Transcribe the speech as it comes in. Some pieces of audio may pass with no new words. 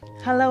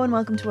Hello and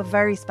welcome to a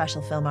very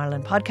special Film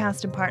Ireland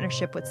podcast in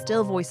partnership with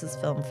Still Voices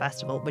Film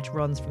Festival, which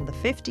runs from the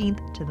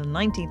 15th to the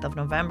 19th of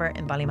November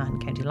in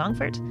Ballymahon, County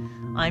Longford.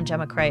 I'm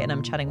Gemma Cray and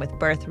I'm chatting with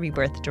Birth,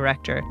 Rebirth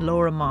director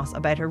Laura Moss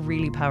about her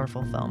really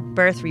powerful film.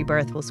 Birth,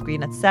 Rebirth will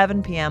screen at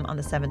 7 p.m. on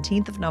the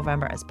 17th of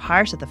November as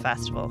part of the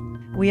festival.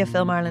 We at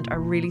Film Ireland are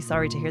really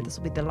sorry to hear this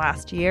will be the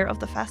last year of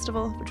the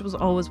festival, which was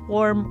always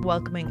warm,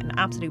 welcoming, an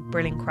absolute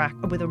brilliant crack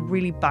with a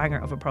really banger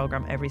of a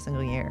programme every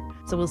single year.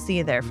 So we'll see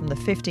you there from the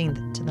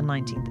 15th to the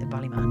 19th in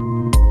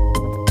Ballymahon.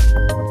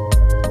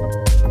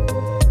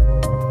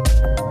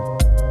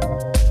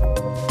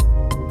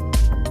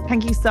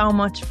 Thank you so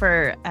much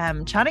for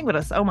chatting with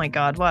us. Oh my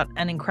God, what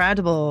an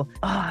incredible,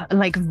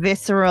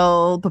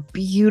 visceral but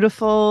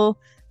beautiful.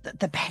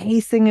 The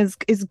pacing is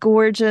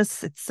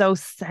gorgeous. It's so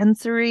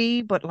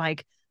sensory but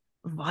like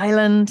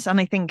violent, and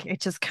I think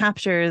it just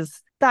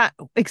captures that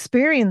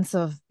experience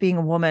of being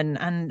a woman,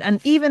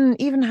 and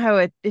even how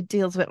it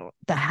deals with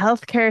the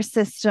healthcare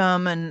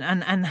system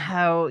and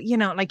how, you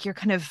know, like you're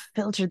kind of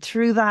filtered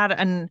through that.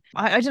 And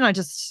I don't know,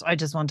 I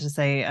just wanted to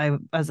say, I,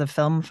 as a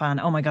film fan,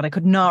 oh my God, I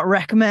could not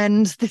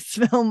recommend this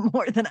film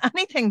more than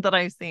anything that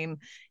I've seen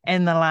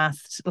in the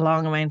last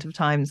long amount of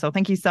time. So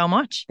thank you so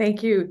much.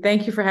 Thank you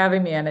for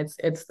having me. And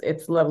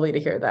it's lovely to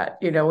hear that.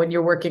 You know, when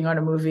you're working on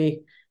a movie,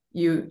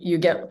 you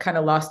get kind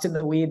of lost in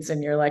the weeds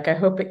and you're like, I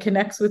hope it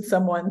connects with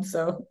someone.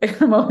 So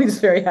I'm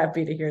always very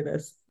happy to hear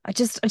this. I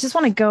just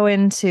want to go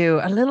into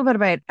a little bit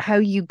about how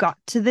you got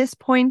to this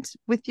point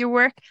with your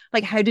work.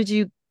 Like, how did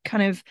you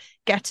kind of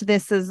get to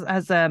this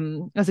as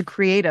a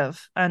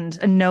creative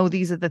and know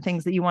these are the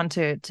things that you want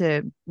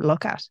to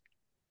look at?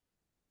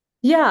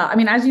 Yeah, I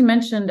mean, as you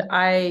mentioned,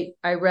 I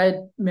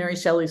read Mary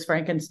Shelley's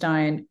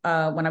Frankenstein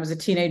when I was a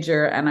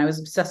teenager, and I was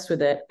obsessed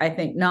with it. I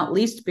think not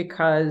least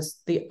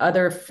because the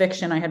other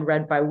fiction I had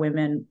read by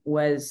women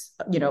was,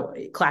 you know,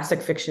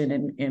 classic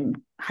fiction in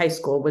high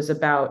school was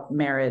about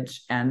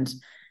marriage and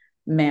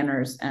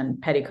manners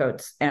and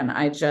petticoats, and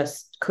I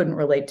just couldn't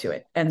relate to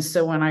it. And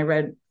so when I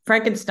read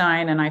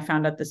Frankenstein and I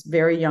found out this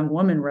very young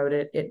woman wrote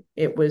it,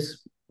 it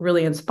was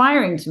really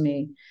inspiring to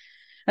me.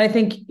 And I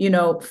think, you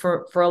know,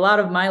 for a lot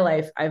of my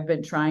life, I've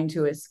been trying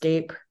to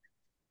escape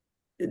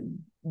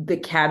the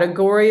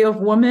category of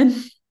woman.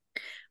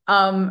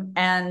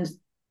 And,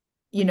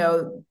 you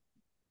know,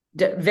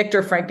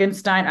 Victor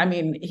Frankenstein, I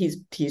mean, he's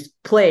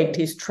plagued,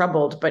 he's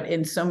troubled, but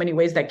in so many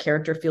ways that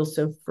character feels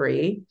so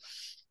free.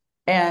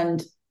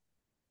 And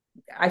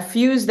I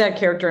fused that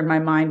character in my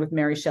mind with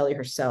Mary Shelley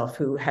herself,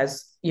 who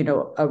has, you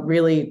know, a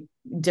really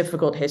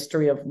difficult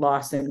history of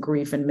loss and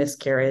grief and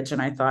miscarriage. And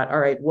I thought,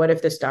 all right, what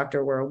if this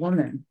doctor were a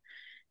woman?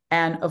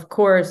 And of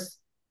course,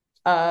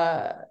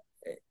 when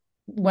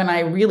I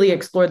really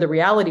explored the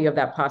reality of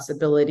that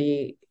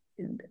possibility,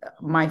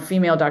 my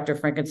female Dr.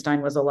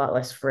 Frankenstein was a lot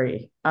less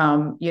free.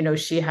 You know,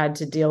 she had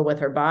to deal with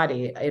her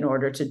body in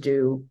order to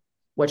do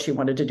what she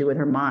wanted to do with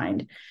her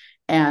mind.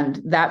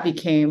 And that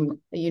became,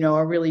 you know,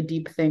 a really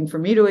deep thing for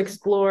me to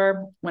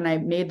explore. When I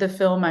made the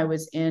film, I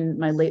was in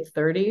my late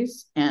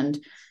 30s. And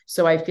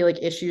so I feel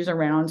like issues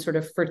around sort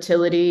of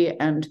fertility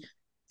and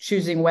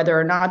choosing whether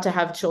or not to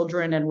have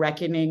children and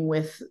reckoning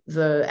with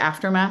the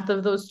aftermath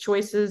of those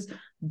choices,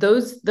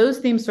 those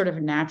themes sort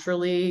of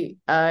naturally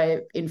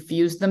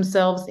infused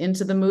themselves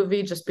into the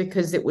movie, just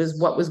because it was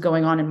what was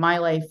going on in my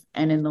life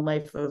and in the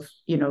life of,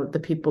 you know, the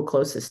people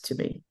closest to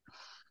me.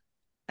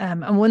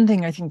 And one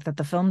thing I think that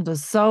the film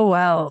does so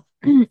well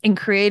in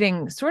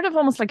creating sort of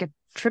almost like a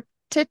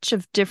triptych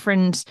of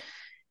different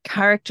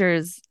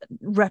characters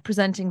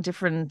representing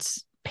different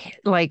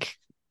like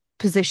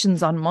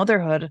positions on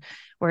motherhood,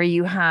 where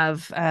you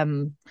have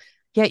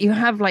you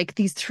have like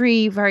these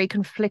three very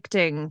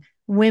conflicting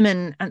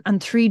women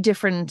and three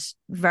different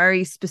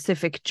very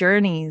specific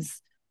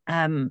journeys,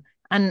 and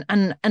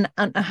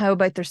how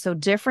about they're so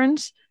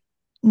different.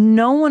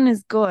 No one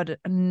is good,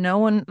 and no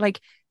one, like,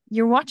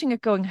 you're watching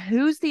it going,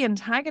 who's the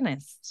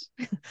antagonist?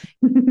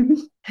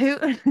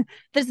 Who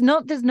there's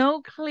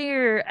no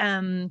clear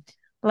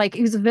like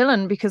who's a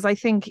villain, because I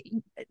think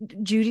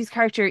Judy's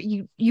character,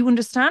 you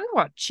understand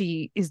what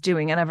she is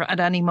doing at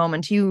any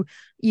moment. You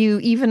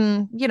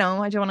even, you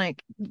know, I don't want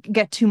to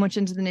get too much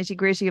into the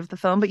nitty-gritty of the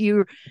film, but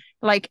you,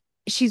 like,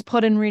 she's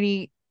put in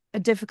really a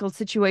difficult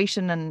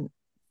situation and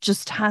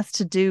just has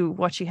to do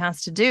what she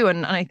has to do,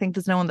 and I think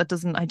there's no one that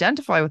doesn't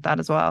identify with that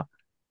as well.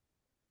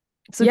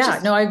 So yeah,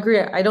 no, I agree.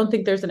 I don't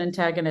think there's an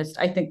antagonist.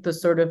 I think the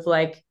sort of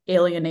like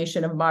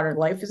alienation of modern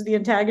life is the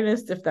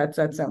antagonist, if that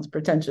sounds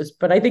pretentious,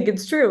 but I think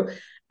it's true.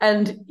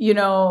 And, you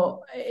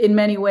know, in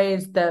many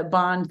ways, the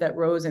bond that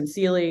Rose and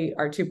Celie,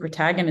 our two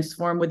protagonists,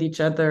 form with each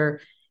other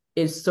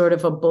is sort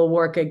of a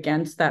bulwark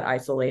against that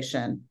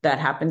isolation that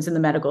happens in the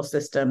medical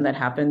system, that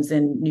happens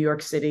in New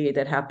York City,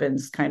 that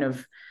happens kind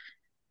of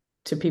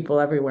to people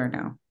everywhere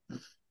now.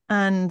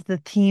 And the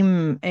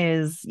theme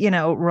is, you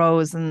know,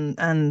 Rose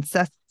and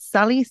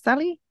Sally,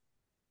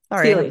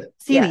 sorry,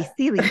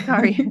 Celie,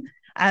 sorry.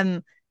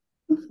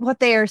 What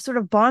they are sort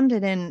of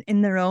bonded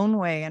in their own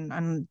way,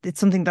 and it's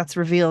something that's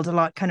revealed a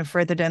lot kind of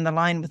further down the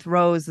line with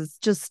Rose, is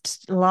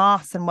just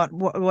loss, and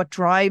what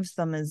drives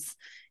them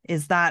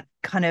is that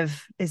kind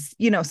of is,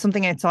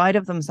 something outside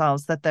of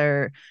themselves that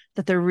they're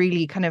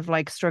really kind of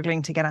like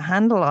struggling to get a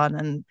handle on.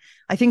 And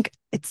I think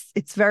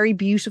it's very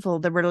beautiful,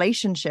 the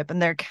relationship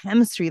and their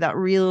chemistry, that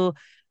real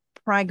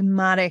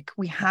pragmatic,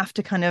 we have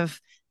to kind of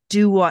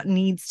do what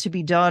needs to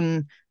be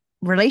done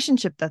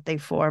relationship that they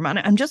form. And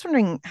I'm just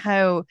wondering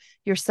how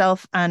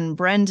yourself and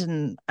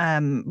Brendan,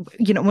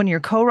 when you're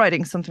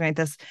co-writing something like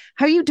this,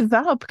 how you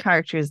develop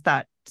characters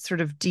that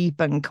sort of deep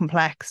and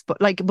complex, but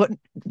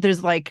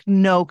there's like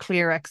no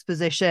clear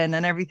exposition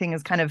and everything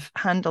is kind of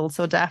handled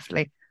so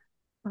deftly.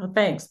 Well,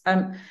 thanks.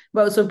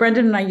 Well, so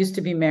Brendan and I used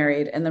to be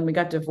married, and then we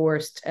got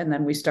divorced, and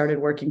then we started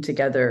working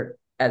together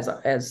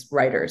as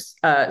writers.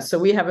 So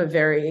we have a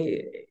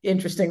very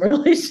interesting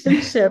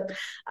relationship.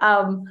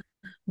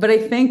 But I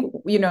think,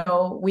 we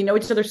know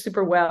each other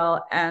super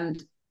well.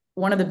 And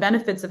one of the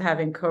benefits of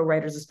having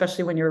co-writers,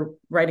 especially when you're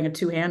writing a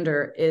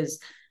two-hander, is,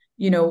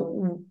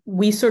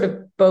 we sort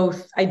of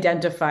both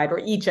identified, or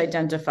each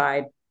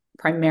identified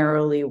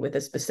primarily with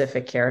a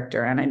specific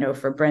character. And I know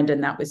for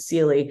Brendan, that was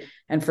Celie.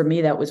 And for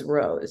me, that was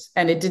Rose.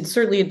 And it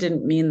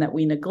didn't mean that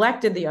we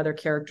neglected the other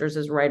characters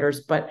as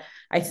writers, but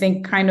I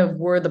think kind of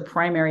we're the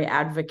primary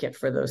advocate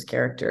for those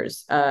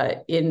characters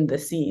in the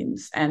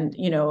scenes. And,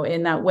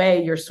 in that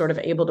way, you're sort of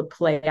able to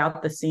play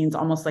out the scenes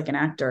almost like an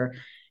actor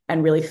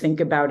and really think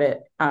about it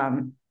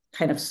kind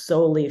of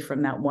solely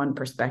from that one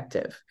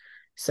perspective.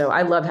 So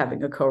I love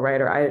having a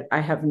co-writer. I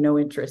have no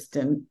interest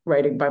in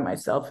writing by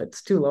myself.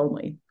 It's too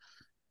lonely.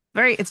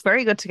 It's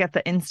very good to get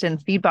the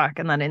instant feedback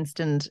and that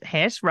instant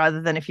hit,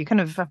 rather than if you kind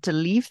of have to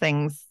leave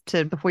things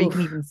to before you can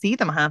Oof. even see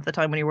them half the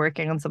time when you're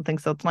working on something.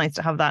 So it's nice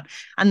to have that,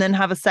 and then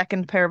have a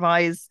second pair of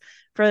eyes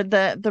for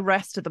the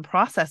rest of the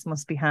process.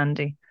 Must be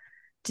handy.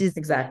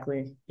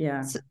 Exactly.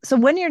 Yeah. So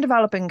when you're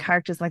developing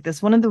characters like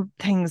this, one of the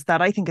things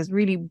that I think is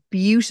really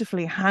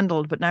beautifully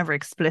handled but never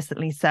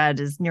explicitly said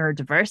is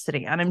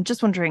neurodiversity. And I'm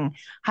just wondering,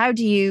 how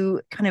do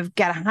you kind of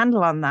get a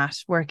handle on that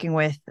working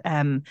with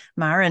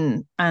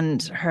Maren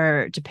and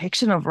her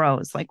depiction of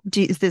Rose? Like,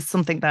 is this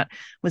something that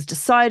was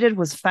decided,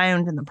 was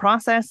found in the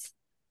process?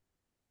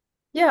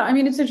 Yeah, I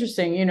mean, it's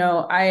interesting.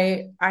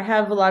 I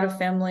have a lot of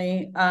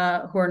family who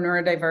are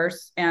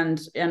neurodiverse and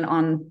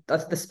on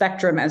the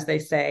spectrum, as they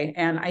say.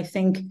 And I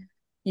think,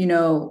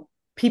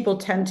 people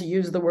tend to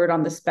use the word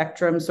on the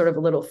spectrum sort of a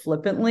little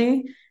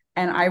flippantly.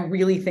 And I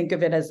really think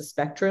of it as a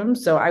spectrum.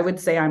 So I would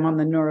say I'm on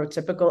the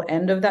neurotypical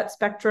end of that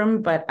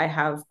spectrum, but I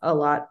have a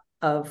lot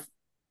of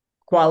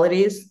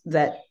qualities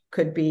that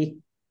could be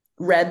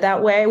read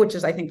that way, which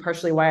is, I think,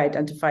 partially why I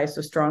identify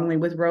so strongly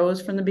with Rose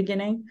from the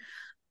beginning.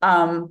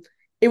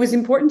 It was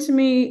important to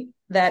me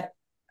that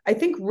I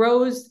think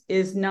Rose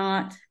is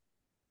not,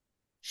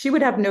 she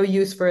would have no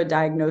use for a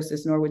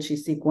diagnosis, nor would she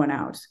seek one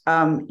out.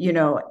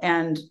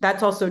 And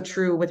that's also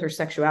true with her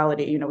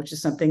sexuality, which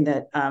is something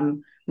that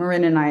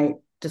Marin and I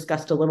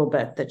discussed a little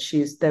bit, that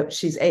she's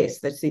ace,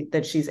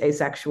 that she's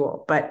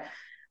asexual, but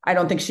I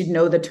don't think she'd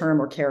know the term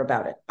or care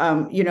about it.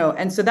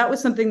 And so that was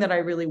something that I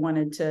really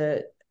wanted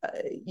to,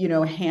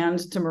 hand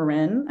to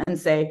Marin and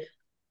say,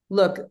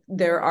 look,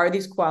 there are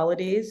these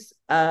qualities.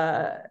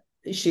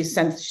 She's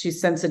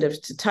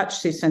sensitive to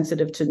touch. She's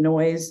sensitive to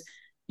noise.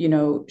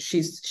 She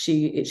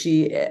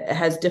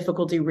has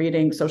difficulty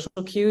reading social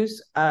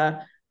cues.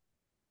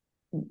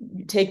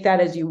 Take that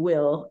as you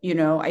will.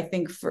 I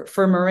think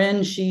for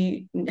Marin,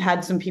 she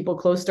had some people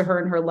close to her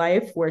in her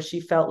life where she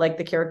felt like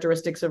the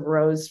characteristics of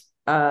Rose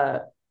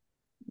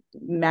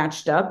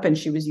matched up, and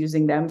she was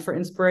using them for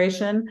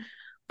inspiration.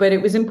 But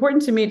it was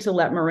important to me to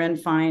let Marin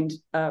find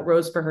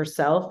Rose for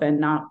herself and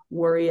not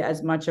worry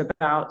as much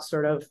about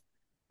sort of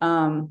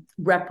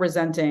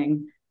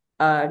representing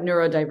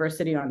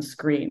neurodiversity on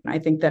screen. I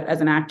think that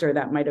as an actor,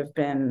 that might have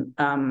been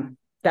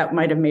that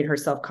might have made her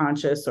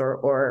self-conscious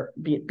or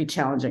be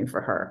challenging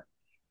for her.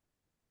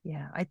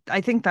 Yeah,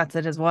 I think that's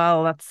it as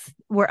well.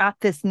 We're at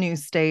this new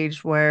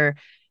stage where,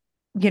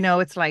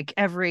 it's like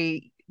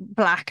every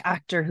Black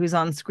actor who's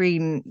on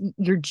screen,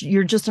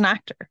 you're just an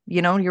actor,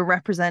 you're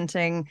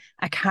representing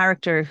a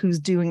character who's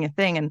doing a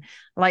thing, and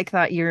like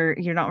that, you're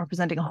not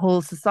representing a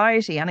whole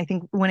society. And I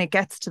think when it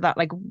gets to that,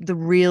 like the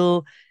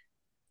real,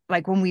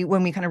 like when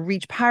we kind of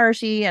reach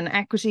parity and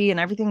equity and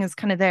everything is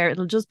kind of there,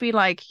 it'll just be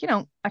like,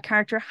 a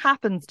character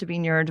happens to be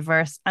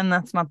neurodiverse, and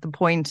that's not the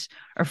point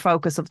or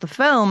focus of the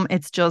film.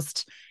 It's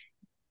just,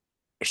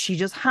 she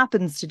just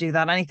happens to do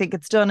that. And I think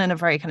it's done in a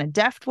very kind of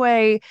deft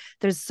way.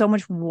 There's so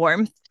much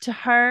warmth to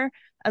her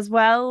as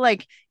well.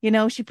 Like,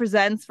 she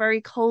presents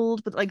very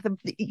cold, but like the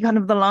kind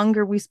of the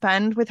longer we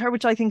spend with her,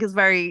 which I think is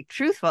very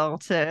truthful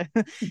to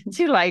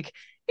to like,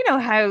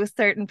 how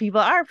certain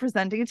people are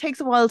presenting. It takes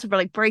a while to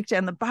like break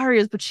down the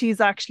barriers, but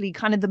she's actually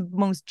kind of the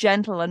most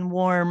gentle and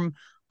warm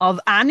of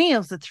any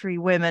of the three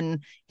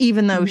women,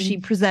 even though she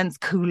Mm-hmm. presents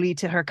coolly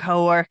to her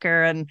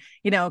coworker and,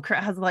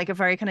 has like a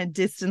very kind of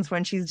distance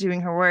when she's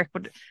doing her work,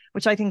 but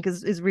which I think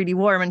is really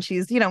warm. And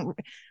she's,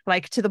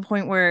 like to the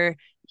point where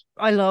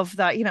I love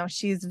that,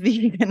 she's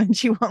vegan and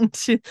she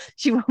won't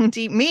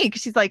eat meat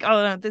because she's like,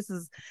 oh no, this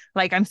is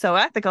like, I'm so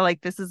ethical,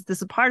 like this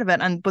is part of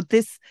it. And but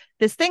this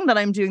thing that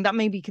I'm doing that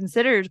may be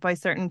considered by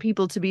certain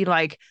people to be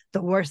like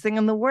the worst thing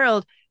in the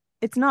world.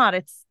 It's not.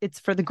 It's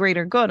for the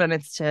greater good, and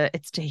it's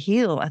to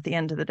heal at the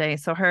end of the day.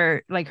 So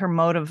her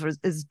motive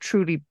is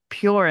truly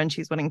pure, and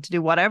she's willing to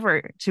do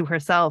whatever to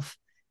herself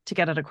to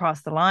get it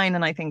across the line.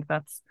 And I think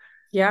that's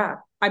Yeah.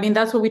 I mean,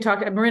 that's what we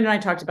talked, Marin and I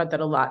talked about that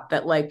a lot.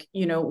 That, like,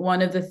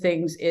 one of the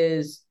things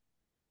is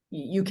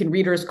you can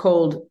read her as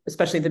cold,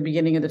 especially at the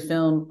beginning of the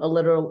film, a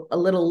little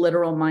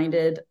literal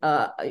minded,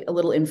 a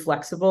little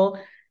inflexible.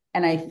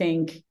 And I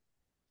think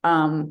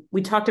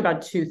we talked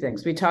about two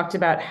things. We talked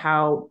about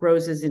how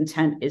Rose's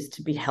intent is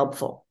to be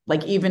helpful.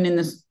 Like, even in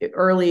this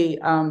early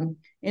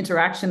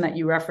interaction that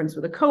you referenced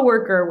with a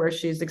coworker, where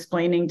she's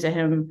explaining to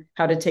him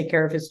how to take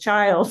care of his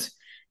child,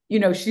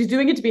 she's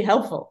doing it to be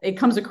helpful. It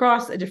comes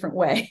across a different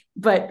way,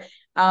 but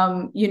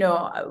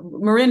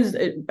Marin's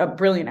a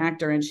brilliant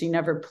actor, and she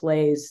never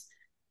plays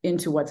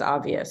into what's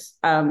obvious.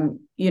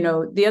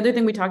 The other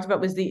thing we talked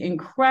about was the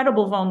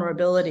incredible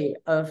vulnerability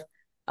of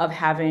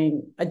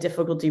having a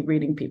difficulty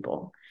reading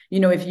people.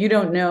 If you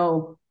don't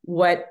know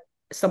what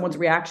someone's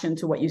reaction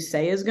to what you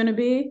say is going to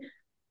be,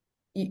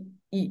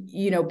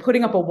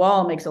 putting up a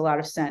wall makes a lot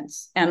of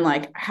sense. And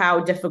like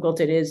how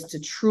difficult it is to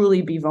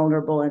truly be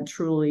vulnerable and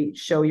truly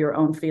show your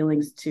own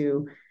feelings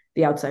to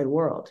the outside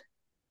world.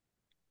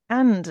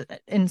 and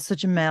in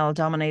such a male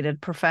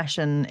dominated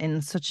profession,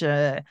 in such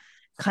a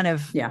kind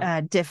of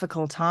Yeah.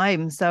 difficult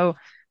time. So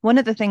one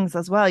of the things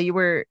as well, you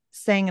were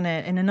saying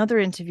in another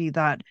interview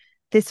that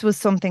this was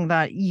something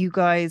that you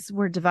guys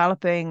were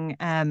developing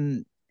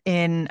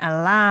in a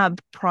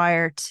lab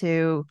prior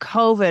to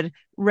COVID,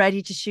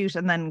 ready to shoot,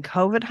 and then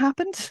COVID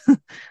happened. I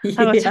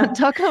want to Yeah.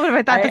 talk a little bit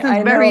about that. This is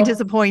I very know.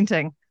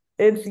 disappointing.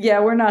 It's, yeah,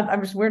 we're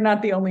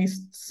not the only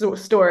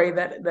story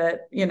that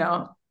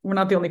we're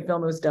not the only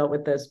film who's dealt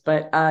with this,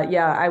 but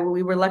yeah,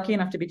 we were lucky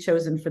enough to be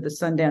chosen for the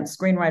Sundance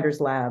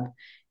Screenwriters Lab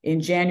in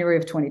January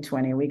of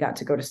 2020. We got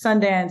to go to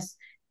Sundance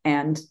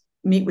and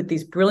meet with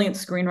these brilliant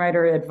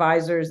screenwriter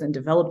advisors and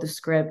develop the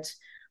script.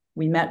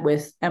 We met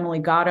with Emily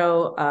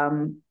Gatto,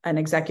 an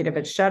executive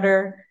at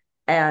Shudder,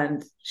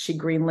 and she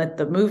greenlit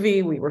the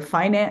movie. We were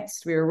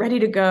financed, we were ready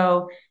to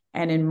go,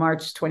 and in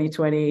March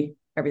 2020,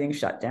 everything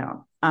shut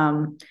down.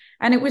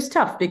 And it was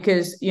tough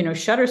because,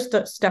 Shudder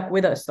stuck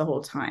with us the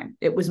whole time.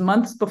 It was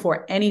months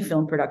before any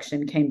film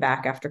production came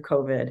back after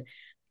COVID.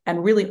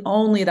 And really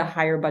only the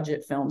higher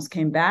budget films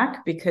came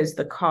back because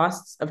the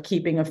costs of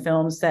keeping a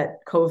film set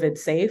COVID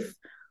safe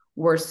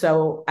were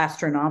so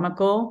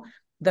astronomical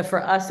that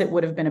for us, it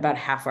would have been about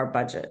half our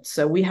budget.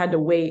 So we had to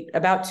wait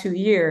about 2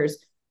 years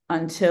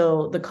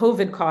until the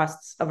COVID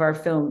costs of our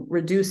film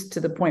reduced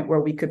to the point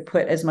where we could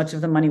put as much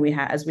of the money we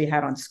had as we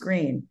had on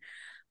screen.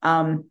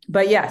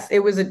 But yes, it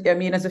was, I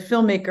mean, as a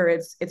filmmaker,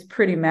 it's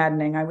pretty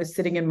maddening. I was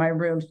sitting in my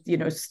room,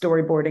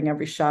 storyboarding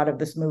every shot of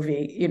this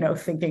movie,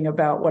 thinking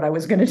about what I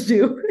was going to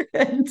do.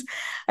 And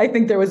I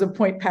think there was a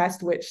point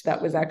past which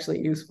that was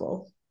actually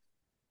useful.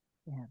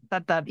 Yeah,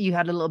 that you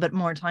had a little bit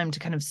more time to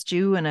kind of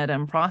stew in it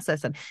and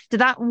process it.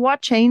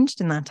 What changed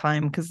in that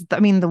time? Because I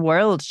mean, the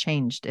world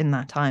changed in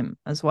that time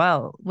as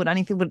well. Would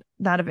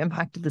that have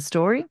impacted the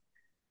story?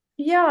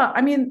 Yeah,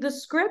 I mean, the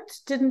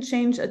script didn't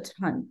change a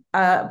ton,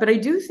 but I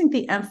do think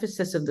the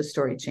emphasis of the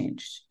story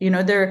changed.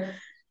 There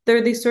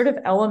are these sort of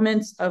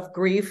elements of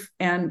grief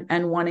and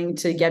wanting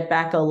to get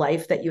back a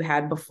life that you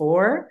had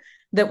before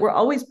that were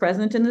always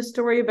present in the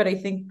story. But I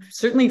think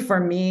certainly for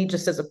me,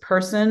 just as a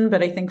person,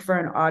 but I think for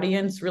an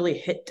audience, really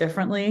hit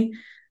differently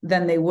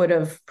than they would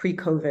have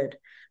pre-COVID.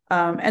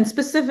 And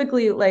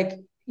specifically, like,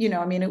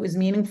 I mean, it was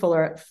meaningful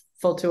or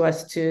full to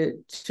us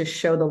to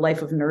show the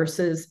life of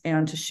nurses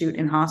and to shoot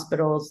in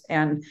hospitals.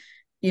 And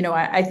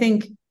I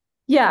think,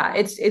 yeah,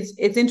 it's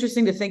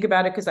interesting to think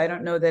about it because I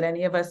don't know that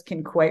any of us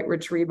can quite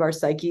retrieve our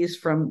psyches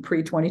from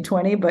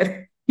pre-2020, but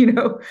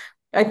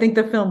I think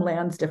the film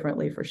lands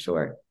differently for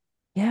sure.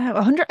 Yeah,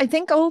 100. I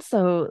think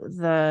also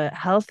the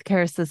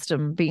healthcare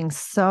system being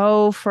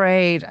so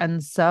frayed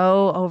and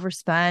so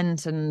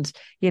overspent. And,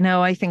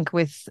 I think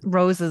with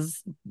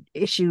Rose's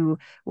issue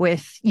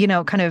with,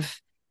 kind of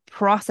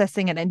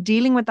processing it and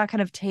dealing with that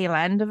kind of tail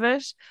end of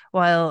it,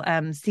 while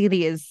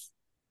Celie is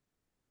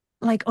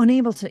like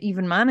unable to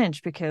even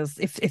manage because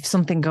if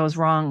something goes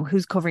wrong,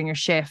 who's covering your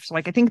shift?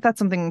 Like I think that's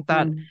something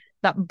Mm.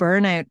 that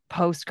burnout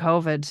post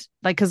COVID,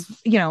 like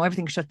because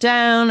everything shut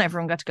down,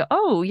 everyone got to go,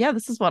 oh yeah,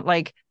 this is what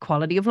like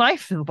quality of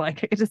life is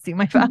like. I get to see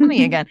my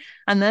family again.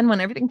 And then when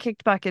everything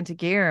kicked back into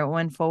gear, it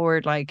went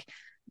forward like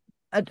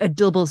a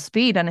double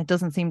speed, and it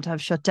doesn't seem to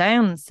have shut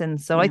down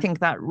since. So I Yeah. think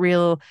that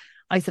real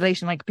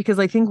isolation, like because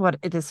I think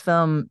what this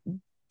film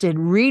did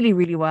really,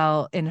 really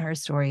well in her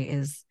story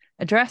is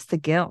address the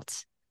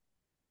guilt.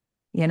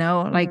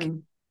 Like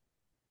Mm.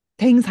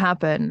 things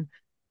happen.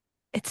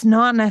 It's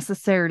not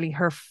necessarily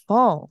her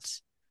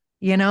fault,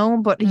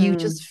 but you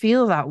just Mm.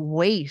 feel that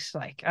weight,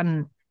 like,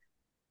 and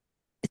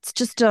it's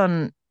just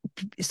done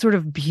sort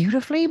of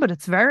beautifully, but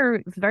it's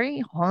very,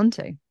 very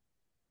haunting.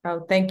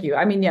 Oh, thank you.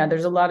 I mean, yeah,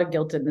 there's a lot of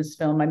guilt in this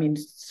film. I mean,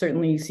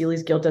 certainly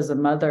Celia's guilt as a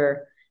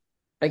mother,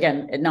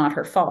 again, not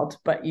her fault,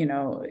 but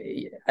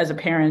as a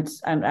parent,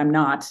 I'm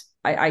not.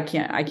 I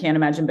can't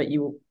imagine, but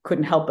you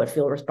couldn't help but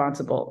feel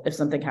responsible if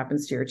something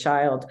happens to your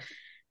child.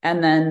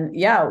 And then,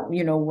 yeah,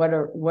 what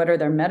are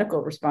their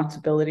medical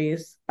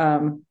responsibilities?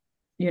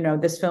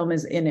 This film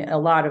is in a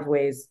lot of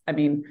ways.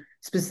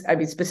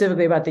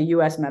 Specifically about the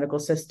U.S. medical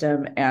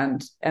system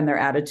and their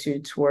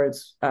attitude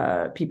towards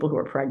people who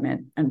are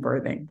pregnant and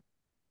birthing.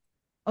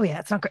 Oh yeah,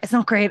 it's not great. It's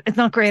not great. It's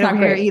not It's great over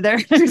not here great. either.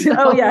 Oh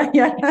So yeah,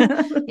 yeah.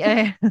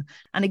 yeah.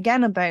 And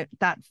again, about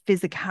that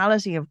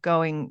physicality of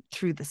going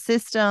through the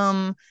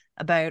system,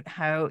 about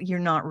how you're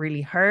not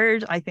really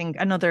heard. I think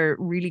another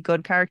really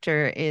good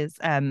character is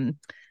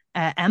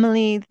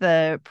Emily,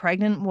 the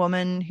pregnant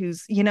woman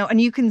who's, and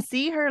you can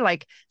see her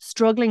like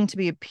struggling to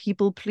be a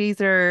people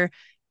pleaser.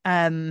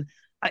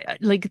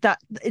 Like that,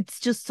 it's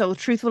just so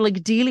truthful,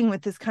 like dealing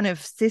with this kind of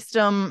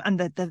system and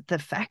the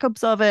feck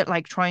ups of it,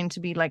 like trying to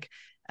be like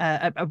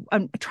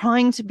I'm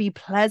trying to be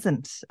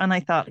pleasant. And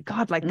I thought,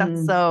 God, like that's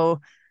Mm.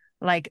 so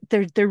like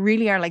there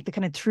really are like the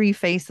kind of three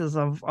faces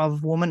of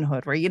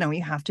womanhood where you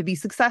have to be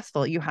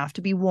successful, you have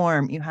to be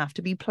warm, you have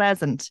to be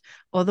pleasant.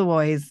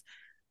 Otherwise,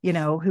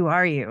 who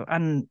are you?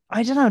 And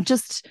I don't know,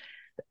 just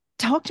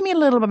talk to me a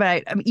little bit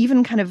about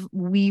even kind of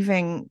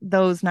weaving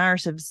those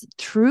narratives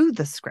through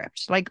the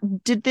script. Like,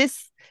 did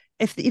this,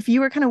 if you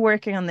were kind of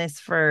working on this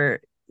for,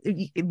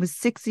 it was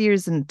 6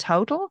 years in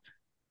total,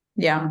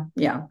 Yeah,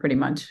 yeah, pretty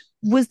much.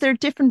 was there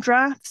different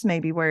drafts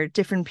maybe where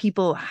different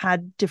people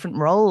had different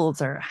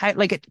roles, or how,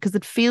 like, it, because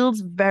it feels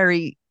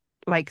very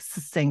like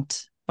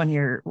succinct when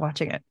you're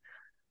watching it.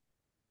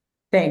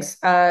 Thanks.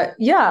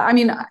 Yeah, I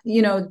mean,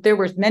 there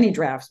were many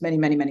drafts, many,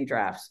 many, many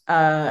drafts.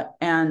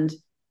 And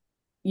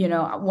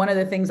one of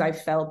the things I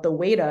felt the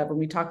weight of when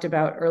we talked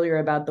about earlier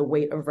about the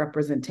weight of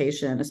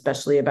representation,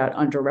 especially about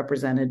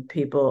underrepresented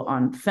people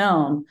on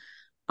film,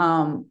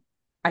 um,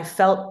 I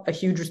felt a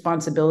huge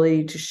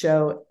responsibility to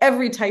show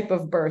every type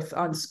of birth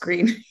on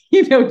screen,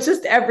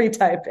 just every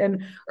type.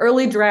 And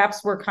early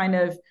drafts were kind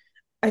of,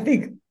 I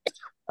think,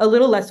 a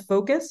little less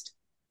focused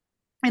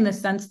in the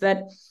sense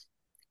that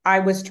I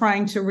was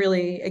trying to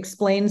really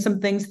explain some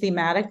things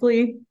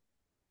thematically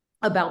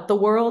about the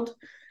world.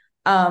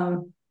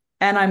 Um,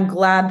 and I'm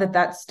glad that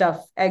that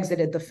stuff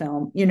exited the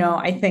film.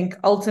 I think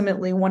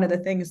ultimately one of the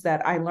things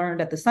that I learned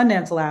at the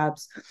Sundance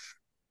Labs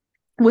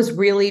was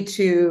really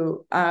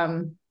to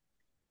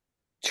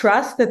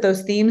trust that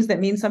those themes that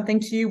mean something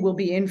to you will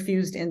be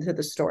infused into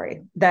the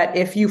story. That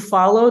if you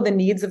follow the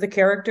needs of the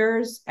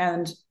characters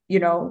and,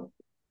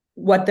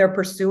 what they're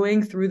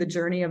pursuing through the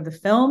journey of the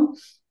film,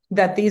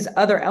 that these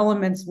other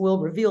elements will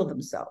reveal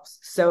themselves.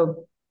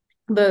 So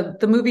the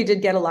movie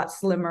did get a lot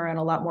slimmer and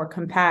a lot more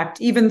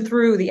compact, even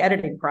through the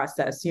editing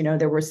process.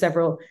 There were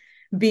several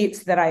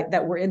beats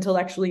that were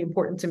intellectually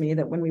important to me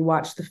that when we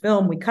watched the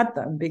film, we cut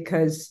them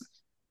because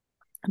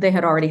they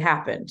had already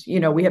happened.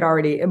 We had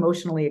already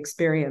emotionally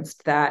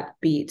experienced that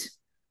beat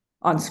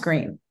on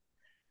screen.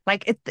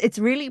 Like it's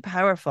really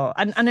powerful,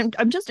 and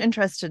I'm just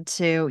interested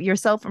to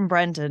yourself and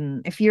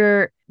Brendan, if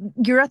you're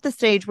at the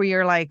stage where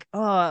you're like,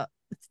 oh,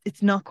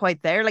 it's not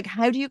quite there. Like,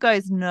 how do you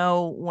guys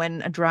know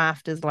when a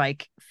draft is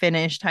like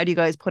finished? How do you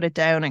guys put it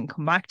down and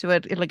come back to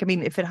it? Like, I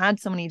mean, if it had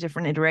so many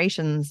different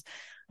iterations,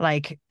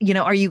 like,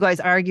 are you guys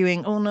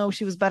arguing, oh no,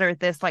 she was better at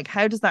this? Like,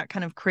 how does that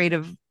kind of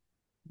creative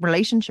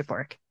relationship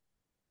work?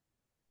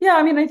 Yeah,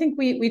 I mean, I think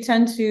we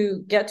tend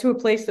to get to a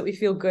place that we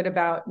feel good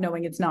about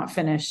knowing it's not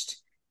finished.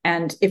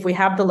 And if we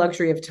have the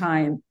luxury of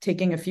time,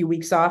 taking a few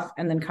weeks off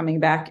and then coming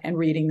back and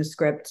reading the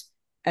script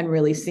and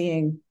really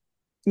seeing,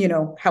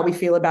 how we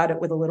feel about it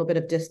with a little bit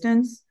of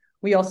distance.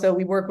 We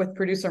work with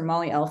producer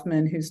Molly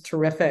Elfman, who's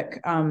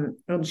terrific. And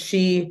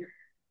she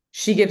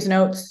gives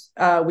notes.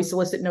 We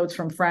solicit notes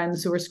from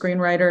friends who are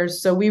screenwriters.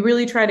 So we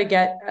really try to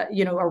get,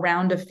 a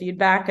round of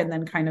feedback and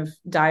then kind of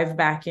dive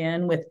back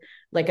in with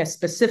like a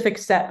specific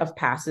set of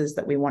passes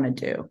that we want to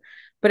do.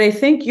 But I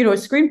think, a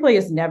screenplay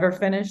is never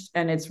finished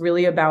and it's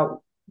really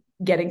about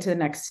getting to the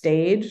next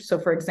stage. So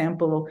for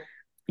example,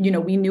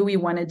 we knew we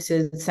wanted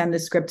to send the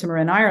script to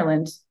Marin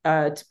Ireland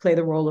to play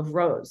the role of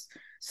Rose.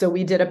 So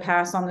we did a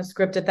pass on the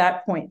script at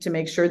that point to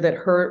make sure that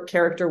her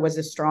character was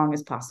as strong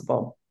as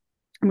possible.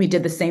 We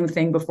did the same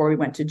thing before we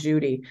went to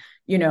Judy,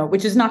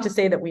 which is not to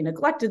say that we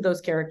neglected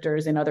those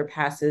characters in other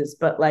passes,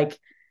 but like,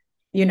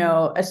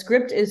 a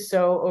script is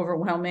so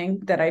overwhelming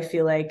that I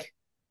feel like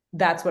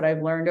that's what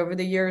I've learned over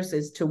the years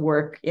is to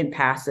work in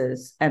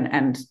passes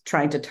and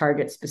trying to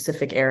target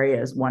specific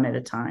areas one at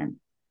a time.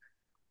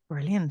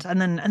 Brilliant.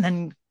 And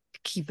then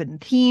keep it in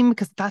theme,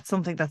 because that's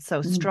something that's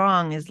so Mm.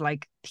 strong, is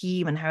like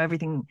theme and how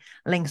everything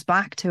links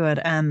back to it.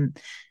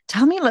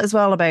 Tell me as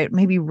well about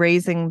maybe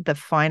raising the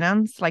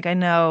finance. Like, I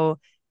know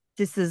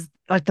this is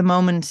like the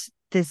moment,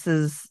 this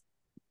is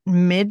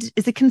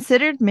is it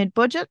considered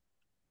mid-budget?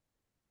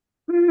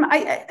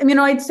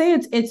 I'd say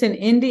it's an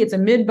indie, it's a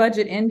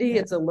mid-budget indie,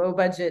 Yeah. it's a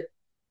low-budget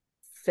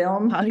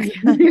film.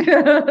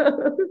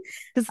 Yeah.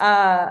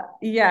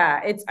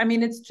 Yeah,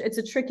 it's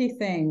a tricky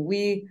thing.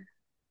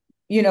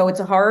 it's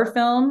a horror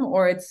film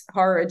or it's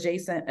horror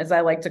adjacent, as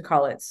I like to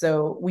call it.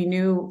 So we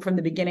knew from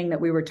the beginning that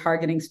we were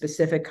targeting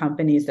specific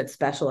companies that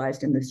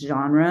specialized in this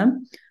genre.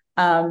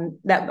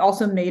 That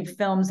also made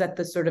films at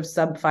the sort of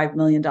sub $5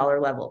 million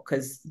level,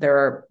 because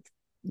there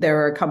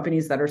are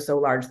companies that are so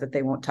large that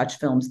they won't touch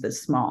films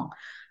this small.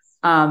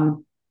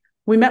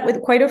 We met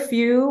with quite a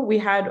few. We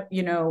had,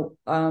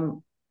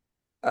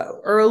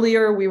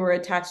 earlier we were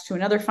attached to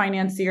another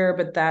financier,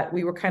 but that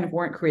we were kind of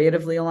weren't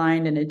creatively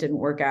aligned and it didn't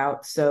work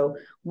out. So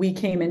we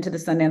came into the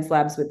Sundance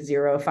Labs with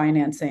zero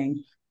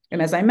financing. And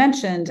as I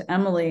mentioned,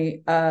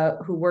 Emily,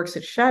 who works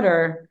at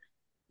Shudder,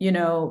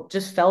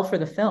 just fell for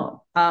the film.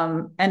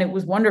 And it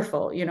was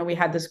wonderful. We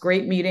had this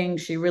great meeting.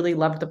 She really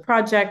loved the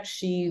project.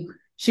 She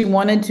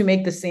wanted to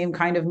make the same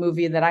kind of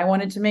movie that I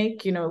wanted to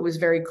make. It was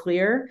very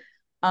clear.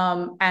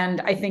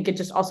 And I think it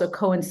just also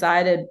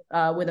coincided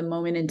with a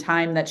moment in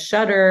time that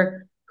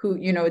Shudder, who,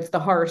 it's the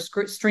horror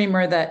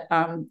streamer that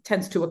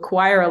tends to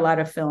acquire a lot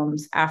of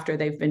films after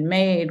they've been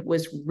made,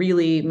 was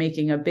really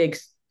making a big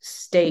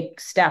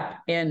step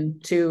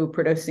into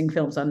producing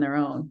films on their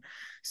own.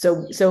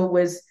 So it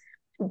was,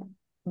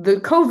 the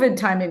COVID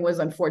timing was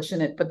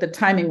unfortunate, but the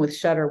timing with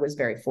Shudder was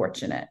very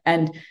fortunate.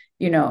 And,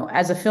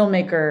 as a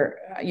filmmaker,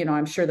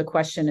 I'm sure the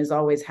question is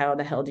always, how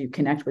the hell do you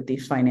connect with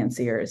these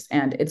financiers?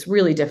 And it's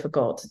really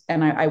difficult.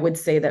 And I would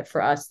say that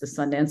for us, the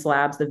Sundance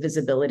Labs, the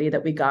visibility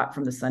that we got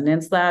from the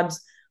Sundance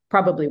Labs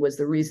probably was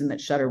the reason that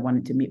Shudder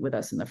wanted to meet with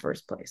us in the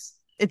first place.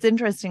 It's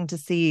interesting to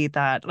see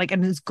that, like,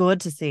 and it's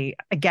good to see,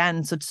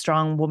 again, such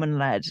strong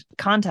woman-led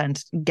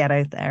content get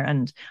out there.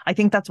 And I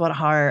think that's what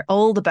horror,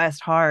 all the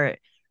best horror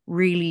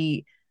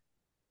really,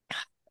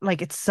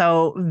 like, it's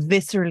so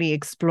viscerally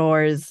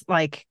explores,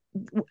 like,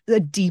 a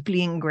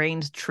deeply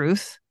ingrained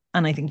truth.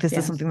 And I think this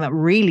is something that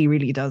really,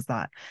 really does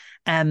that.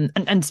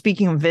 And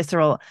speaking of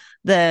visceral,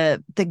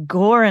 the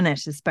gore in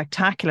it is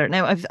spectacular.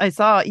 Now, I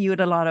saw you had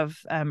a lot of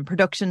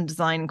production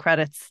design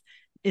credits.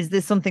 Is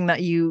this something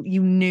that you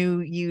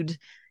knew you'd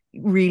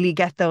really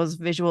get those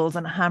visuals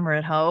and hammer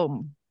it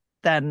home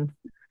then?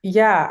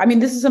 Yeah, I mean,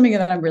 this is something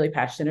that I'm really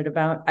passionate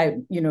about.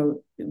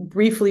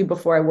 Briefly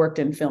before I worked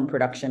in film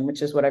production,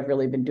 which is what I've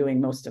really been doing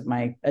most of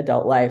my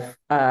adult life,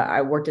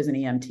 I worked as an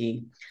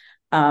EMT.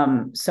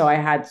 So I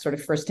had sort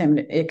of firsthand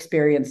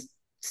experience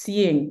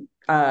seeing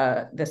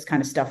this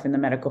kind of stuff in the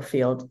medical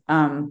field.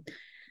 And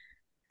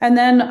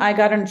then I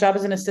got a job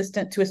as an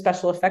assistant to a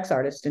special effects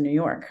artist in New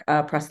York,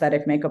 a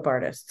prosthetic makeup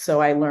artist.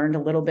 So I learned a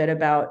little bit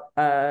about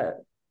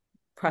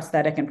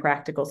prosthetic and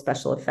practical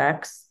special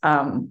effects.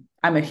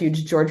 I'm a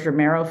huge George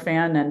Romero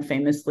fan, and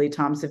famously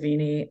Tom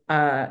Savini,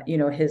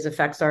 his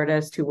effects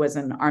artist, who was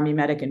an army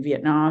medic in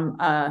Vietnam.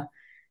 I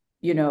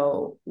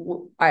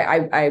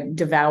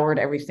devoured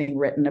everything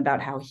written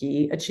about how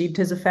he achieved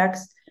his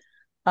effects.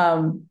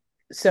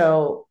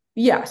 So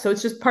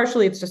it's just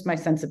partially, it's just my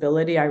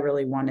sensibility. I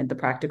really wanted the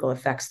practical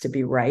effects to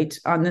be right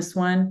on this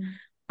one.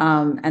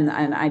 And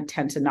I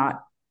tend to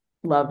not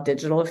love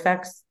digital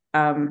effects.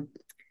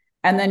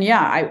 And then,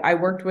 I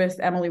worked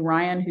with Emily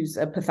Ryan, who's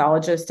a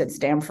pathologist at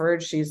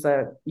Stanford. She's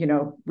a,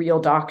 real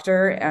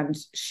doctor, and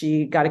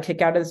she got a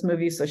kick out of this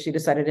movie. So she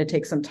decided to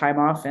take some time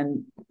off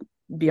and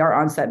be our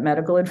on-set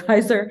medical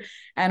advisor.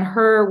 And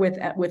her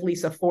with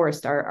Lisa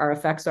Forst, our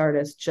effects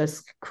artist,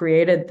 just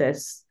created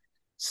this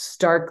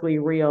starkly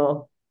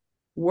real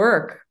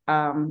work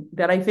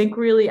that I think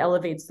really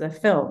elevates the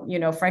film.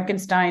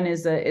 Frankenstein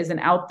is an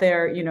out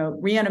there,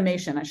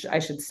 reanimation, I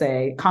should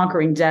say,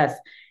 conquering death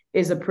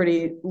is a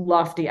pretty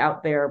lofty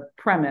out there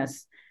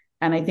premise.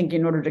 And I think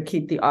in order to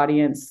keep the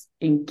audience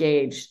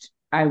engaged,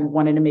 I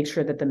wanted to make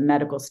sure that the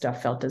medical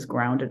stuff felt as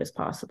grounded as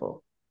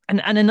possible. And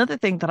another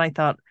thing that I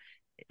thought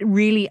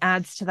really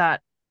adds to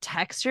that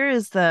texture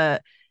is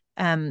the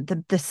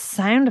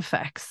sound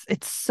effects.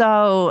 It's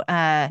so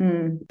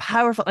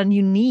powerful and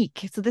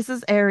unique. So this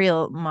is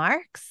Ariel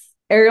Marks.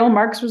 Ariel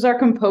Marks was our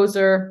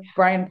composer.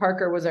 Brian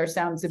Parker was our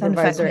sound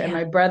supervisor. And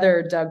my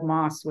brother, Doug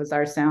Moss, was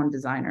our sound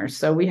designer.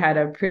 So we had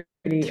a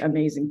pretty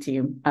amazing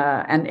team.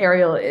 And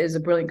Ariel is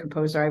a brilliant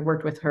composer. I've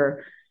worked with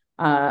her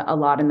a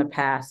lot in the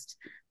past.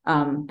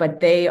 But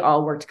they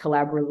all worked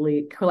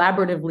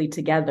collaboratively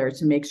together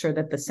to make sure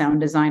that the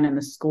sound design and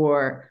the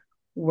score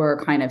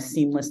were kind of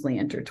seamlessly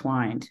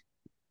intertwined.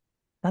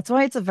 That's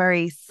why it's a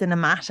very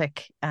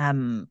cinematic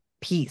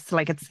piece.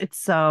 Like it's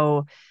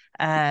so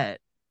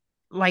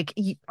like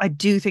I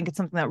do think it's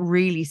something that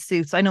really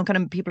suits. I know kind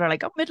of people are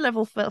like, oh,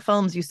 mid-level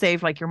films, you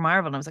save like your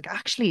Marvel. And I was like,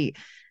 actually,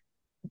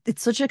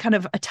 it's such a kind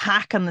of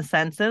attack on the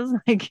senses,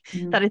 like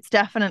that it's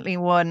definitely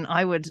one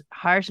I would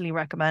heartily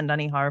recommend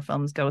any horror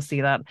films go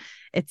see that.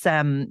 It's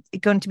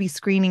going to be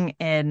screening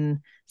in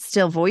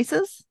Still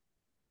Voices.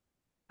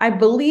 I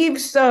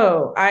believe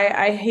so.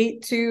 I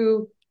hate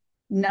to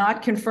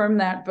not confirm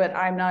that, but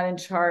I'm not in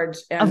charge.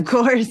 And, of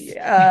course,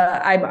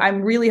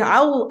 I'm really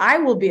I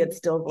will be at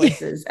Still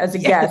Voices as a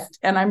guest,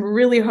 and I'm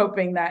really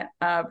hoping that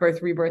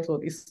Rebirth will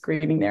be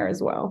screening there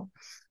as well.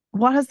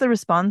 What has the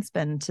response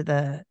been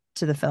to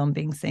to the film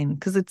being seen?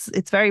 Because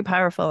it's very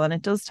powerful and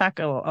it does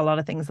tackle a lot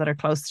of things that are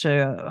close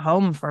to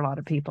home for a lot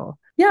of people.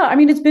 Yeah, I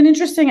mean, it's been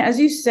interesting, as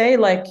you say,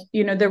 like,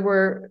 there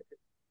were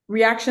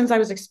reactions I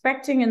was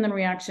expecting and then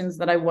reactions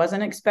that I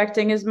wasn't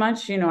expecting as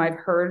much. I've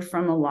heard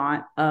from a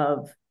lot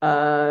of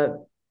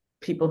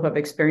people who have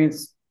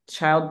experienced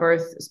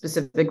childbirth,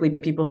 specifically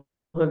people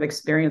who have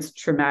experienced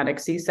traumatic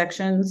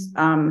C-sections,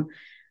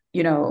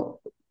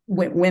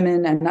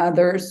 women and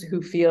others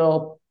who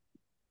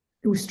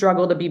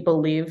struggle to be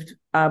believed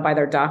by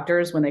their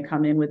doctors when they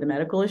come in with a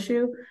medical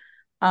issue.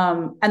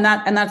 And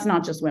that's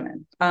not just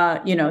women.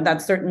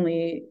 That's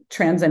certainly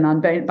trans and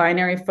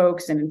non-binary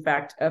folks. And in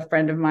fact, a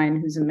friend of mine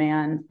who's a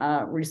man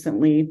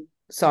recently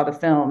saw the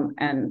film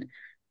and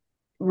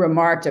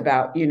remarked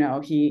about,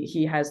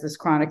 he has this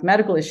chronic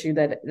medical issue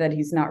that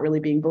he's not really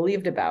being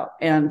believed about,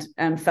 and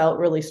felt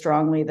really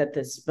strongly that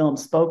this film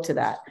spoke to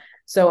that.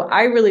 So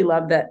I really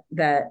love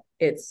that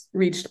it's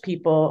reached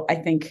people, I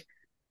think,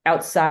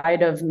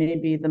 outside of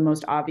maybe the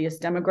most obvious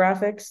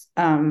demographics.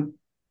 I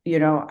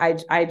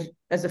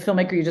as a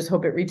filmmaker, you just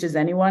hope it reaches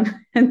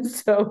anyone. And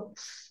so,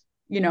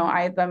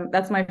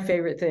 that's my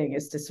favorite thing,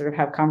 is to sort of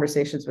have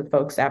conversations with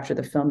folks after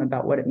the film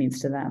about what it means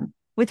to them.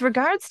 With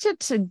regards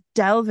to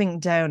delving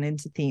down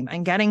into theme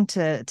and getting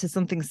to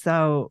something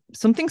so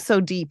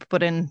deep,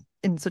 but in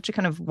such a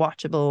kind of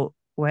watchable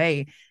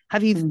way,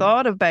 have you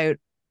thought about,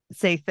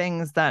 say,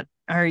 things that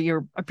are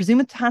I presume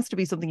it has to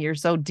be something you're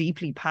so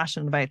deeply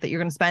passionate about that you're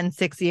going to spend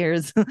 6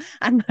 years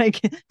and like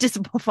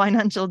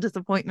financial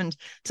disappointment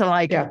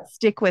to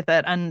stick with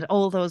it and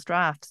all those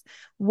drafts.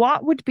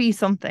 What would be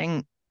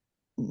something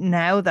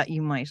now that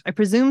you might, I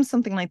presume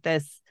something like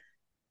this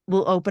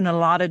will open a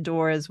lot of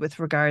doors with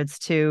regards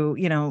to,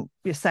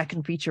 your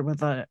second feature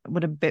with a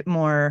bit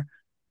more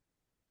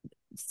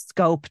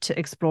scope to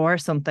explore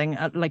something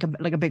like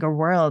a bigger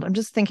world. I'm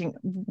just thinking,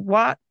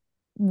 what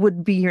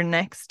would be your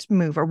next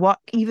move, or what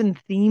even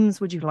themes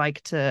would you like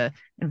to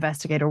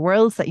investigate, or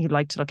worlds that you'd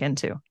like to look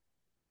into?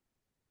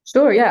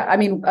 Sure. Yeah. I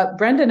mean,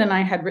 Brendan and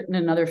I had written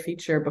another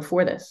feature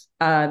before this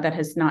that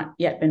has not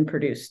yet been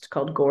produced,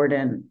 called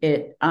Gordon.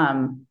 It,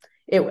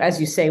 as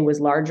you say,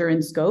 was larger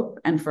in scope.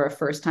 And for a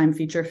first-time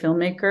feature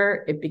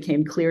filmmaker, it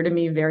became clear to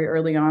me very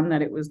early on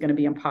that it was going to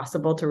be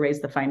impossible to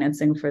raise the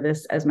financing for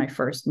this as my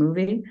first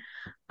movie.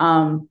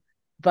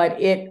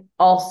 But it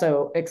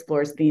also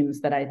explores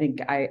themes that I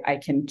think I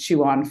can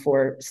chew on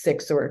for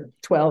 6 or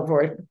 12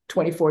 or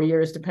 24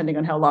 years, depending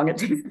on how long it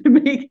takes to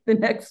make the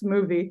next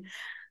movie.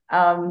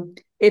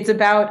 It's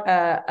about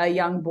a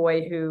young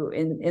boy who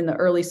in the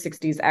early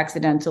 60s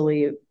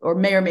accidentally, or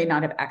may or may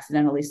not have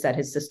accidentally, set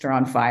his sister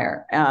on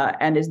fire,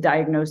 and is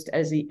diagnosed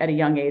at a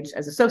young age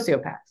as a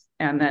sociopath,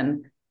 and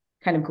then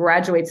kind of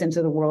graduates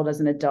into the world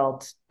as an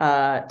adult,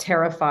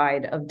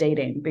 terrified of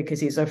dating because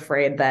he's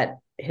afraid that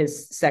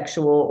his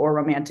sexual or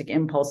romantic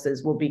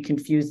impulses will be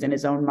confused in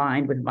his own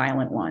mind with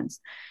violent ones.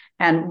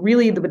 And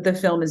really what the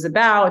film is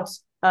about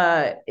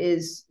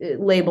is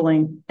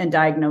labeling and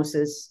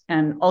diagnosis,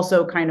 and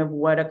also kind of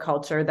what a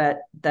culture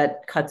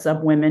that cuts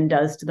up women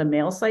does to the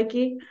male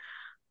psyche.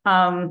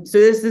 So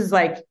this is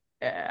like,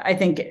 I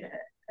think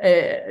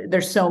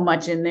there's so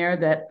much in there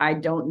that I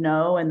don't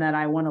know and that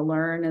I want to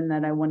learn and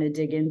that I want to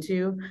dig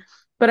into.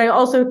 But I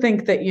also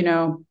think that,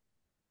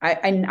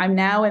 I'm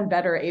now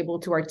better able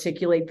to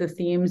articulate the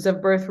themes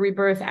of birth,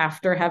 rebirth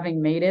after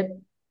having made it.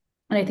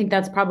 And I think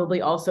that's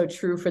probably also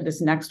true for this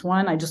next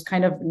one. I just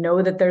kind of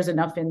know that there's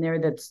enough in there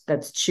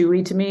that's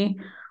chewy to me,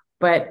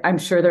 but I'm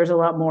sure there's a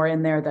lot more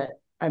in there that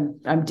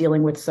I'm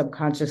dealing with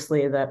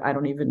subconsciously that I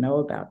don't even know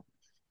about.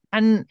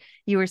 And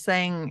you were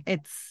saying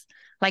it's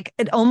like,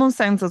 it almost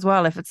sounds as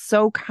well, if it's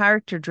so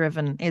character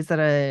driven,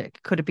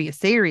 could it be a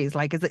series?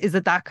 Like, is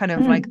it that kind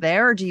of like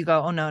there, or do you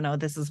go, oh no,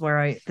 this is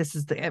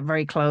the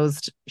very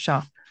closed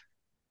shop?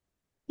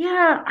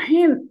 Yeah, I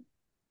mean,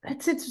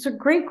 it's a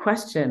great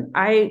question.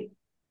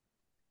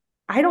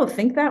 I don't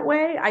think that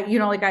way.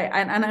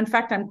 And in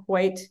fact, I'm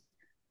quite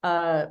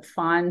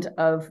fond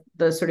of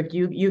the sort of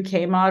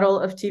UK model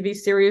of TV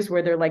series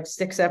where they're like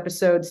 6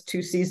 episodes,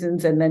 2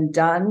 seasons, and then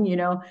done,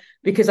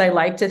 because I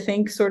like to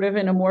think sort of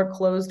in a more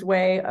closed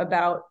way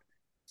about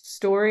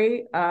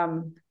story.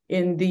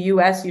 In the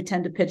US, you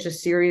tend to pitch a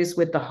series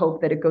with the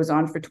hope that it goes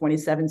on for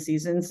 27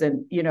 seasons.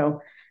 And,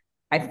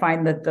 I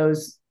find that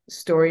those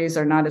stories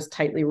are not as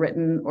tightly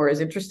written or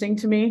as interesting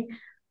to me.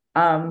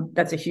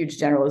 That's a huge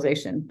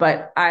generalization,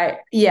 but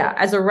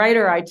as a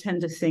writer, I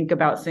tend to think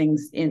about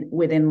things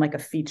within like a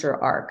feature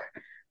arc.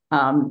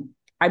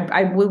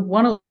 I would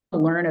want to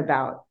learn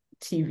about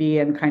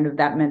TV and kind of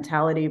that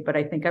mentality, but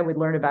I think I would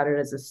learn about it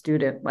as a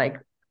student. Like,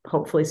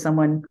 hopefully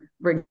someone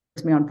brings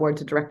me on board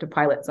to direct a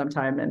pilot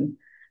sometime and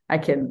I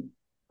can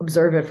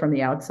observe it from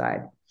the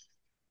outside.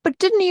 But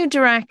didn't you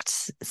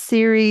direct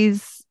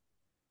series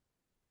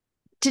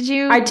Do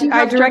you I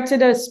have to?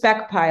 directed a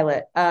spec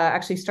pilot,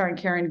 actually starring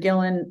Karen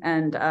Gillan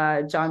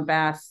and John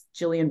Bass,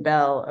 Gillian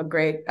Bell, a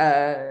great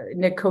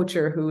Nick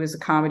Kocher, who is a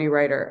comedy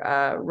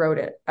writer, wrote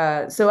it.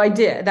 So I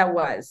did. That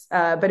was,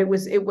 but it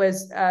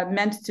was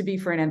meant to be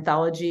for an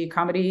anthology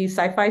comedy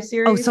sci-fi Oh,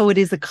 series. so it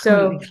is a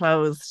completely So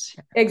closed.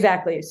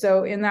 exactly.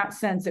 So in that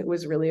sense, it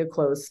was really a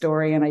closed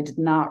story, and I did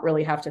not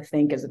really have to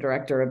think as a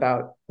director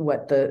about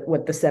what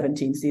the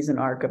 17 season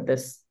arc of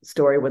this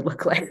story would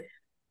look like.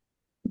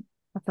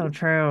 That's so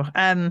true.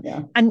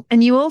 Yeah.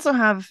 And you also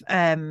have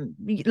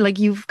like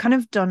you've kind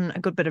of done a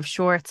good bit of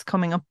shorts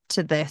coming up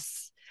to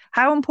this.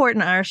 How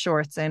important are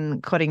shorts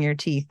in cutting your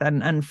teeth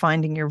and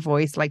finding your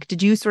voice? Like,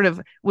 did you sort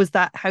of was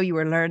that how you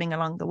were learning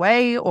along the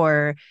way,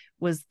 or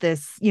was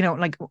this,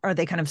 like, are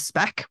they kind of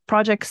spec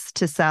projects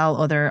to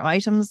sell other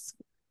items?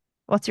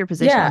 What's your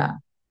position Yeah. on?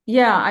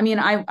 Yeah. I mean,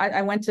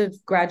 I went to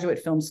graduate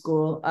film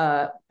school,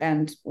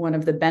 and one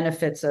of the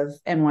benefits of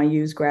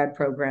NYU's grad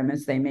program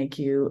is they make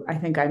you, I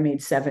think I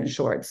made 7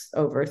 shorts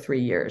over 3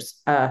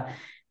 years. And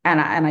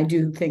I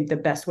do think the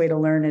best way to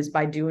learn is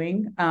by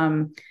doing,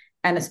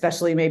 and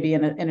especially maybe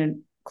in a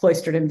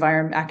cloistered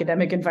environment,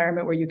 academic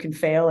environment where you can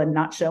fail and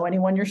not show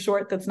anyone your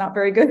short that's not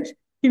very good,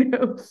 you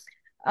know.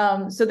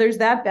 So there's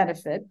that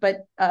benefit,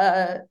 but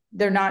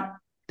they're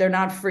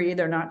not free,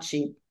 they're not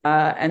cheap.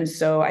 And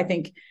so I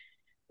think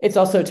it's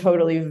also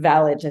totally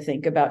valid to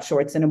think about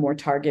shorts in a more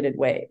targeted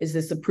way. Is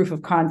this a proof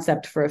of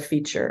concept for a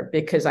feature?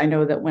 Because I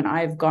know that when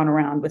I've gone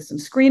around with some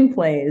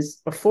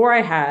screenplays before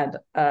I had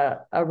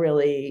a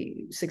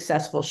really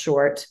successful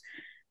short,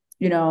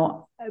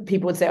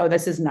 people would say, "Oh,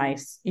 this is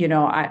nice."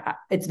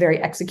 It's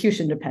very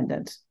execution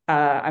dependent.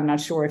 I'm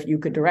not sure if you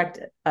could direct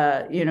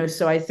it.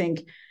 So I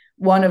think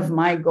one of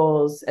my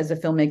goals as a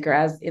filmmaker,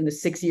 as in the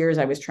 6 years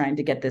I was trying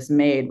to get this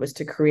made, was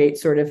to create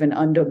sort of an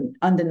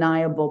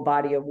undeniable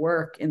body of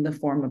work in the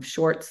form of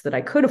shorts that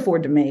I could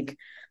afford to make,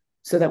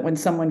 so that when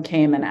someone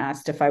came and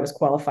asked if I was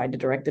qualified to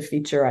direct a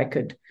feature, I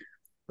could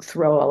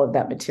throw all of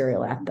that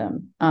material at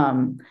them.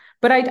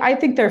 But I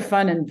think they're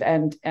fun,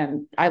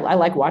 and I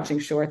like watching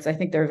shorts. I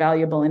think they're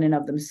valuable in and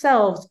of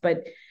themselves,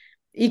 but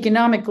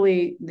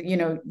economically, you're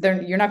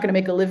not going to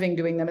make a living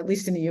doing them, at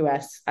least in the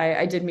US.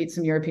 I did meet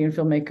some European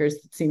filmmakers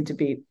that seem to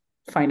be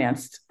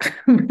financed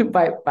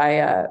by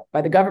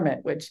the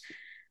government, which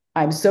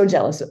I'm so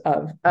jealous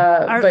of.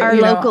 Our But our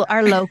local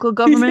our local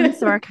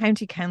governments or yeah, our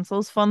county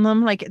councils fund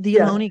them. Like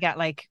you'll yeah, only get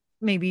like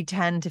maybe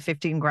 10 to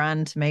 15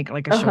 grand to make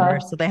like a short. uh-huh,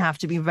 So they have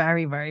to be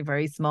very, very,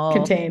 very small.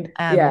 contained.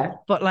 Yeah.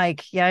 But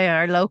like, yeah,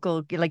 our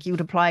local, like you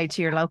would apply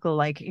to your local,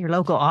 like your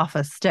local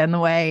office down the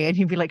way, and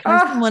you'd be like, "Can I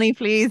have some Ah, money,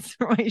 please,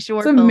 for my it's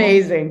short film?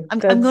 amazing. I'm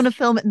going to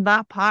film it in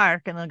that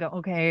park," and they'll go,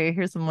 "Okay,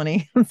 here's some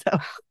money." So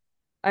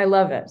I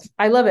love it.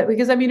 I love it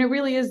because I mean, it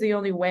really is the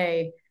only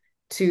way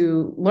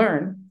to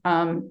learn,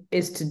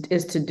 is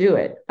to do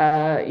it.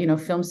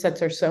 Film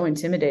sets are so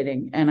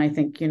intimidating, and I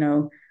think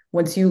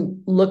once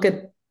you look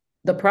at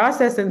the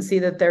process and see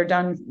that they're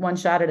done one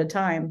shot at a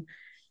time,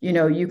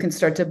 you can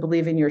start to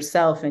believe in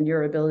yourself and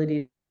your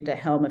ability to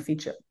helm a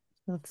feature.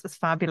 that's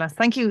fabulous.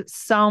 Thank you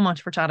so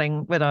much for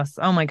chatting with us.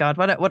 Oh my God,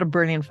 what a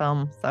brilliant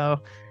film. So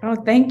Oh,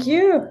 thank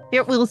you.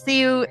 here we'll see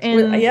you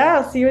Well, in. yeah,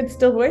 I'll see you at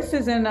Still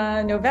Voices in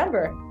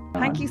November.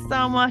 Thank you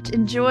so much.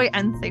 Enjoy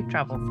and safe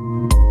travels.